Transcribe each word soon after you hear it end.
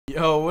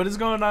Yo, what is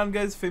going on,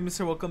 guys? Famous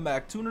here. Welcome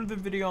back to another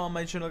video on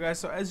my channel, guys.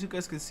 So as you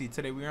guys can see,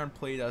 today we are on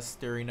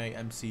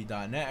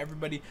play.starrynightmc.net,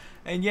 everybody.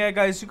 And yeah,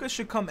 guys, you guys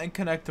should come and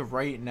connect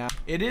right now.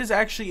 It is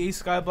actually a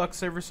SKYBLOCK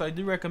server, so I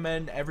do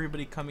recommend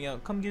everybody coming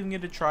out, come giving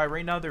it a try.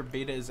 Right now their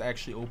beta is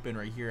actually open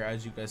right here,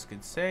 as you guys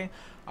could say.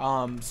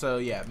 So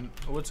yeah,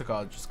 what's it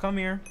called? Just come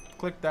here,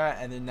 click that,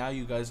 and then now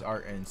you guys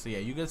are in. So yeah,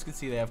 you guys can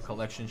see they have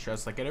collection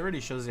stress, like it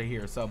already shows it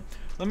here. So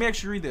let me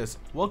actually read this.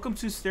 Welcome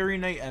to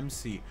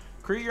StarryNightMC.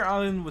 Create your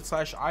island with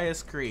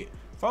 /iscreate.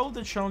 Follow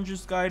the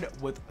challenges guide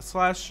with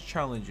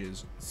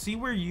 /challenges. See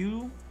where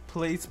you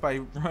place by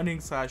running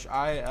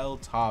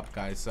 /iltop,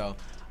 guys. So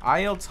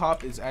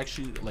iltop is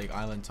actually like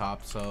island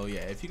top. So yeah,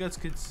 if you guys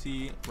could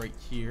see right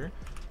here,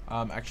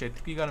 actually I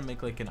think you gotta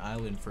make like an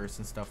island first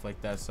and stuff like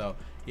that. So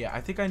yeah,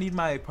 I think I need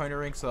my pointer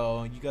rank,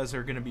 so you guys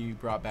are gonna be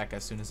brought back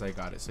as soon as I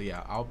got it. So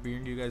yeah, I'll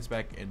bring you guys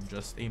back in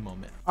just a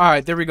moment. All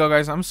right, there we go,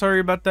 guys. I'm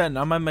sorry about that.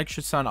 Now my mic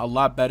should sound a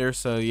lot better.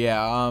 So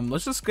yeah,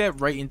 let's just get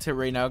right into it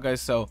right now,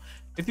 guys. So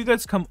if you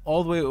guys come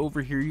all the way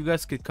over here, you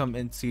guys could come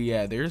and see,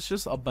 yeah, there's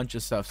just a bunch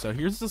of stuff. So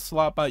here's the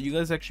slot bot. You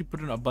guys actually put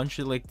in a bunch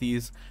of like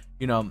these,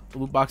 you know,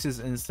 loot boxes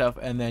and stuff,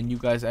 and then you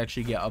guys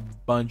actually get a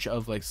bunch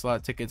of like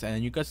slot tickets,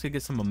 and you guys could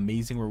get some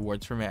amazing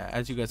rewards from it,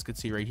 as you guys could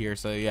see right here.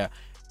 So yeah,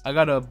 I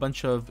got a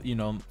bunch of, you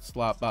know,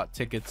 slot bot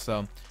tickets. So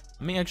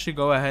let me actually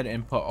go ahead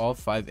and put all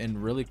 5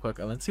 in really quick,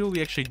 and let's see what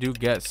we actually do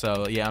get.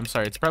 So yeah, I'm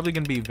sorry, it's probably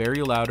gonna be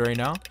very loud right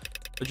now,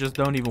 but just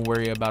don't even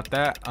worry about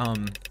that.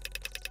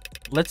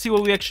 Let's see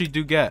what we actually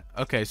do get.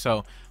 Okay,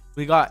 so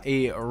we got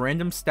a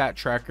random stat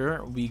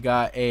tracker, we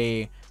got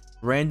a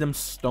random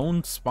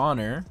stone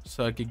spawner,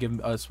 so it could give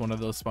us one of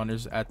those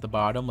spawners at the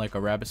bottom, like a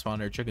rabbit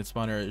spawner, a chicken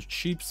spawner, a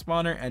sheep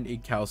spawner, and a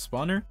cow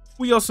spawner.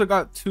 We also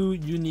got 2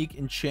 unique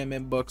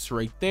enchantment books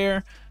right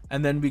there,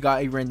 and then we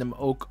got a random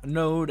oak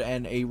node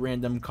and a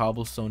random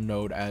cobblestone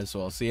node as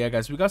well. So yeah,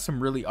 guys, we got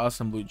some really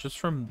awesome loot just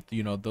from,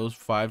 you know, those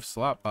 5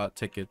 slot bot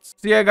tickets.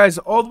 So yeah, guys,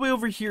 all the way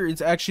over here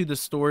is actually the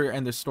store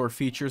and the store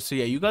features. So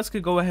yeah, you guys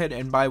could go ahead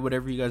and buy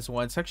whatever you guys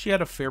want. It's actually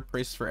at a fair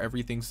price for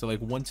everything. So like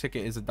 1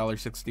 ticket is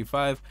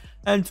 $1.65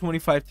 and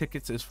 25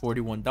 tickets is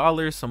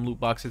 $41. Some loot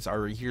boxes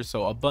are right here.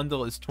 So a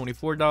bundle is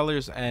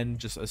 $24 and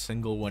just a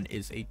single one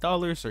is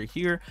 $8 right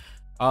here.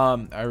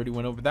 I already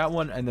went over that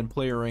one. And then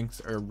player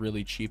ranks are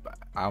really cheap.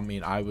 I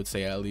mean, I would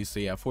say at least. So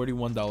yeah,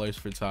 $41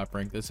 for top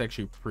rank. That's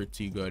actually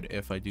pretty good,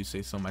 if I do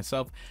say so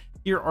myself.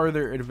 Here are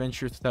their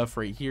adventure stuff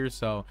right here.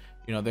 So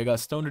you know, they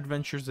got stone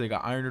adventures, they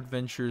got iron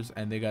adventures,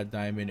 and they got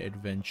diamond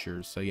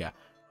adventures. So yeah,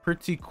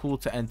 pretty cool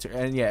to enter.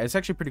 And yeah, it's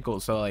actually pretty cool.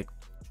 So like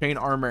chain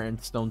armor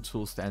and stone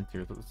tools to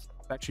enter. It's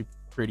actually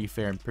pretty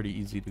fair and pretty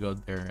easy to go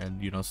there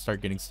and, you know,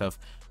 start getting stuff.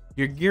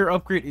 Your gear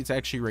upgrade is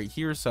actually right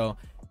here. So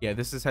yeah,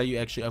 this is how you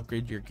actually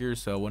upgrade your gear.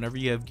 So whenever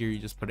you have gear, you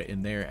just put it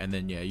in there, and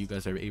then yeah, you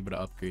guys are able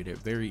to upgrade it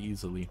very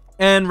easily.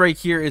 And right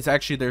here is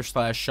actually their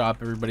 /shop,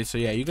 everybody. So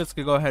yeah, you guys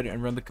can go ahead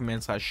and run the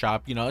command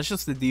 /shop. You know, it's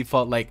just the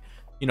default, like,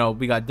 you know,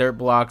 we got dirt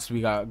blocks, we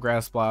got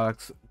grass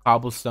blocks,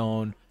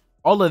 cobblestone,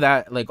 all of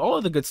that, like all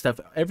of the good stuff,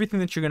 everything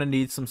that you're gonna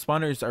need. Some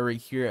spawners are right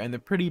here, and they're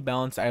pretty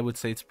balanced. I would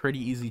say it's pretty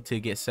easy to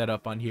get set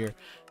up on here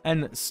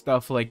and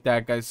stuff like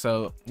that, guys.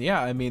 So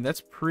yeah, I mean,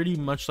 that's pretty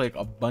much like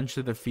a bunch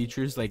of the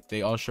features, like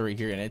they all show right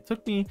here, and it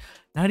took me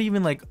not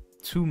even like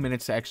 2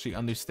 minutes to actually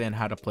understand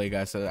how to play,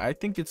 guys. So I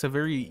think it's a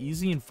very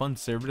easy and fun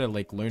server to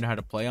like learn how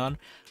to play on.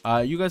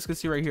 You guys can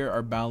see right here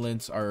our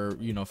balance, our,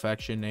 you know,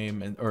 faction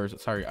name, and or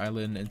sorry,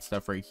 island and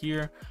stuff right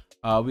here.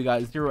 We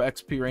got 0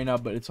 XP right now,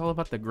 but it's all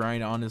about the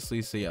grind,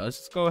 honestly. So yeah, let's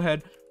just go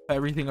ahead, put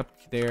everything up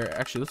there.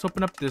 Actually, let's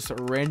open up this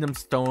random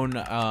stone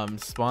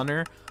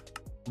spawner.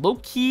 Low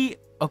key,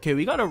 okay,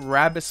 we got a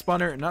rabbit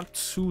spawner, not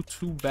too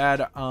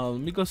bad.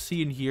 Let me go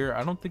see in here.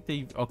 I don't think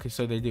they, okay,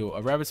 so they do.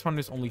 A rabbit spawner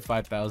is only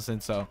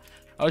 5,000, so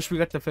I wish we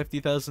got the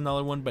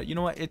 $50,000 one, but you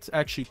know what, it's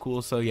actually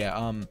cool. So yeah,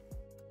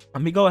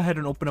 let me go ahead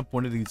and open up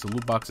one of these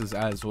loot boxes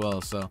as well.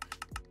 So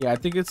yeah, I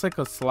think it's like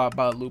a slot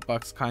bot loot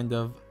box, kind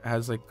of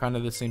has like kind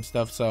of the same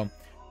stuff. So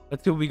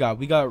let's see what we got.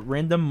 We got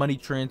random money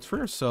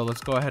transfer, so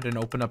let's go ahead and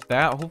open up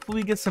that.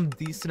 Hopefully we get some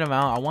decent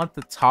amount. I want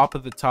the top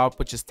of the top,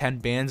 which is 10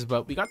 bands,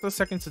 but we got the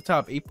second to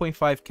top,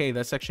 8.5k.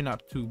 That's actually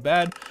not too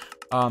bad.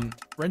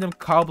 Random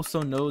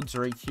cobblestone nodes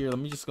right here. Let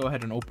me just go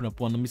ahead and open up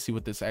one. Let me see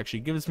what this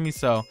actually gives me.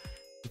 So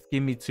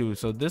give me 2.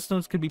 So this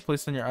nodes could be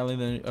placed on your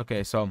island.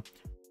 Okay, so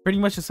pretty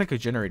much it's like a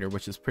generator,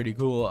 which is pretty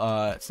cool.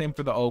 Same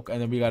for the oak.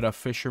 And then we got a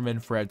fisherman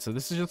thread. So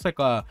this is just like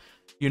a,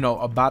 you know,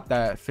 a bot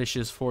that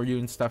fishes for you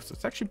and stuff. So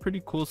it's actually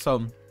pretty cool.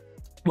 So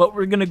what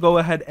we're gonna go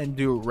ahead and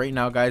do right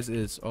now, guys,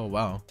 is, oh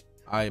wow,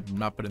 I'm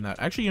not putting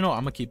that. Actually, you know, I'm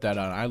gonna keep that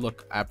on. I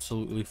look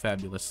absolutely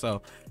fabulous.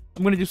 So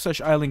I'm gonna do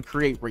 /island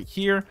create right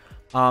here.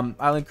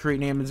 Island create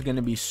name is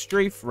gonna be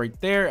strafe right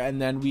there,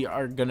 and then we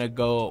are gonna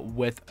go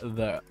with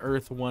the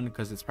earth one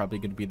because it's probably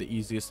gonna be the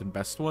easiest and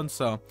best one.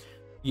 So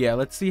yeah,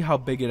 let's see how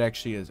big it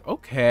actually is.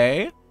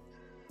 Okay,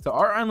 so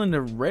our island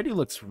already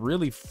looks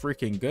really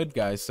freaking good,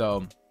 guys.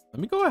 So let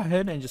me go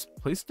ahead and just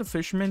place the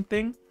fisherman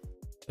thing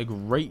like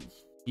right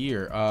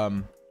here.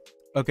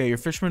 Okay, your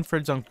fisherman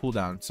thread's on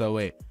cooldown. So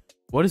wait,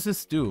 What does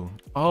this do?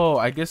 Oh,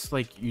 I guess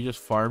like you just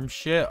farm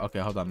shit. Okay,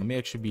 hold on, let me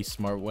actually be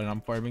smart when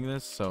I'm farming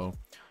this, so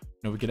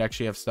we could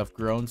actually have stuff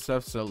grow and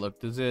stuff. So look,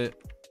 does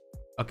it,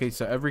 okay,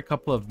 so every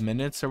couple of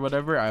minutes or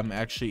whatever, I'm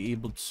actually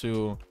able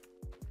to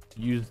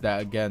use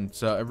that again.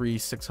 So every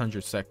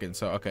 600 seconds.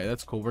 So okay,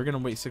 that's cool. We're gonna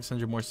wait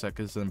 600 more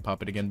seconds and then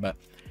pop it again. But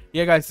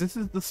yeah, guys, this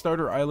is the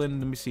starter island.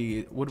 Let me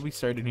see, what do we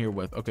start in here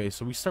with? Okay,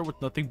 so we start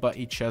with nothing but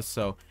a chest.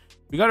 So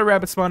we got a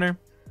rabbit spawner,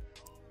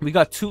 we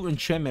got 2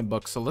 enchantment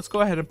books, so let's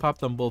go ahead and pop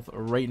them both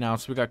right now.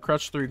 So we got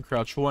crouch 3 and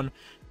crouch 1,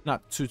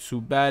 not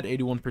too bad.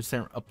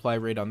 81% apply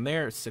rate on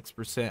there,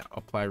 6%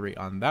 apply rate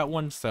on that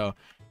one. So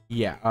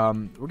yeah,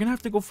 we're gonna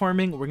have to go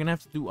farming, we're gonna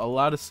have to do a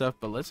lot of stuff,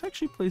 but let's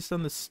actually place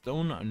down the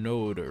stone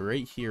node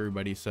right here,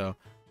 everybody. So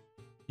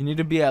you need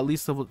to be at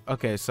least level,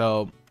 okay,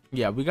 so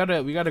yeah, we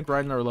gotta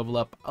grind our level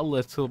up a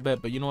little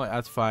bit, but you know what,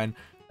 that's fine.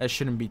 That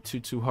shouldn't be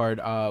too hard.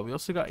 We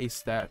also got a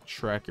stat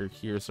tracker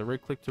here, so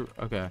right click to,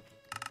 okay,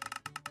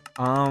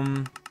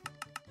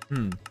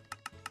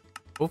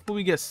 hopefully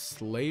we get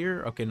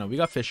Slayer. Okay, no, we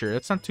got Fisher.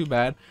 That's not too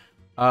bad.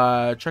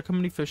 Check how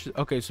many fishes.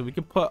 Okay, so we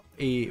can put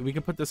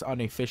this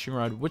on a fishing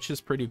rod, which is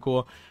pretty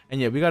cool.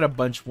 And yeah, we got a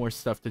bunch more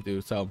stuff to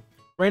do. So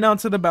right now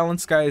into the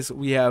balance, guys,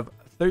 we have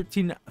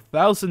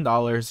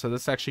 $13,000, so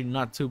that's actually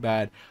not too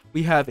bad.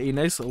 We have a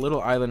nice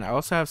little island. I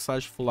also have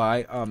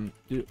 /fly.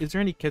 Is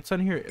there any kits on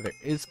here? There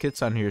is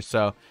kits on here.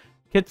 So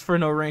kit for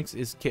no ranks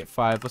is kit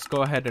 5. Let's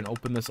go ahead and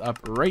open this up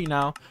right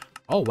now.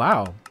 Oh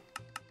wow,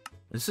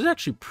 this is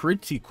actually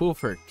pretty cool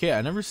for a kit.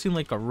 I never seen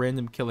like a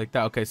random kit like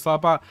that. Okay,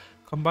 slotbot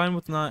combined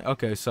with 9.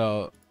 Okay,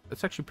 so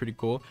it's actually pretty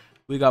cool.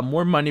 We got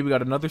more money, we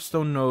got another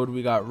stone node,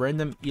 we got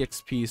random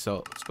exp.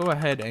 So let's go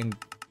ahead and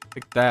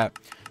pick that.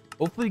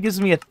 Hopefully it gives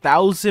me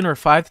 1,000 or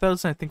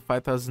 5,000. I think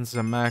 5,000 is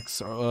a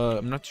max.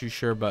 I'm not too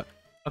sure, but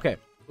okay,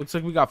 looks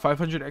like we got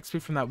 500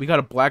 xp from that. We got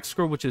a black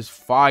scroll, which is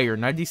fire,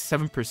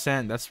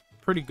 97%. That's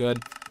pretty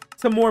good.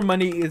 Some more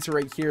money is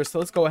right here, so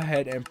let's go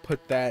ahead and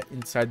put that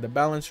inside the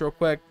balance real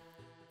quick.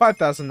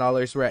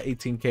 $5,000. We're at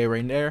 18k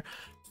right there.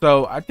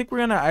 So I think we're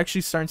gonna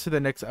actually start into the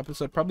next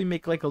episode, probably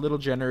make like a little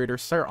generator,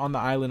 start on the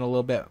island a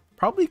little bit,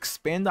 probably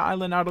expand the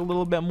island out a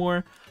little bit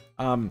more.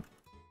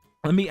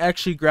 Let me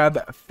actually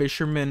grab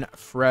Fisherman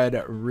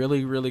Fred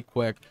really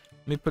quick.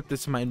 Let me put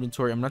this in my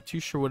inventory. I'm not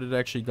too sure what it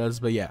actually does,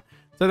 but yeah,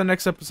 so the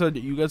next episode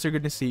you guys are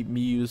going to see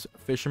me use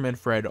Fisherman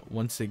Fred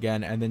once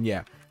again. And then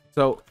yeah,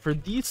 so for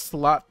these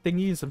slot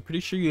thingies, I'm pretty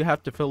sure you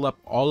have to fill up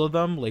all of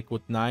them like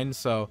with 9.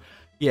 So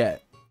yeah,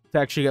 to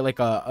actually get like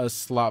a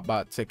slot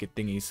bot ticket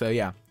thingy. So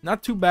yeah,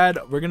 not too bad.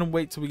 We're gonna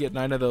wait till we get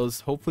 9 of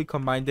those, hopefully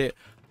combined it.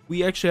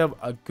 We actually have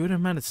a good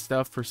amount of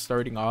stuff for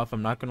starting off,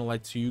 I'm not gonna lie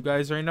to you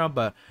guys right now.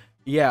 But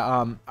yeah,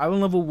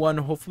 island level 1,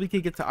 hopefully we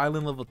can get to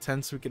island level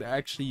 10 so we could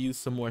actually use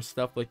some more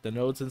stuff like the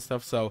nodes and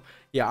stuff. So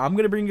yeah, I'm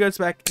gonna bring you guys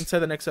back inside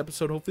the next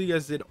episode. Hopefully you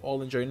guys did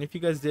all enjoy, and if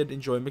you guys did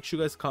enjoy, make sure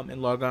you guys come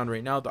and log on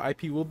right now. The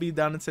IP will be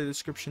down inside the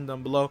description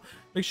down below.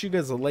 Make sure you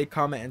guys like,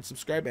 comment, and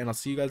subscribe, and I'll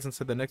see you guys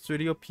inside the next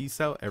video. Peace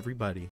out, everybody.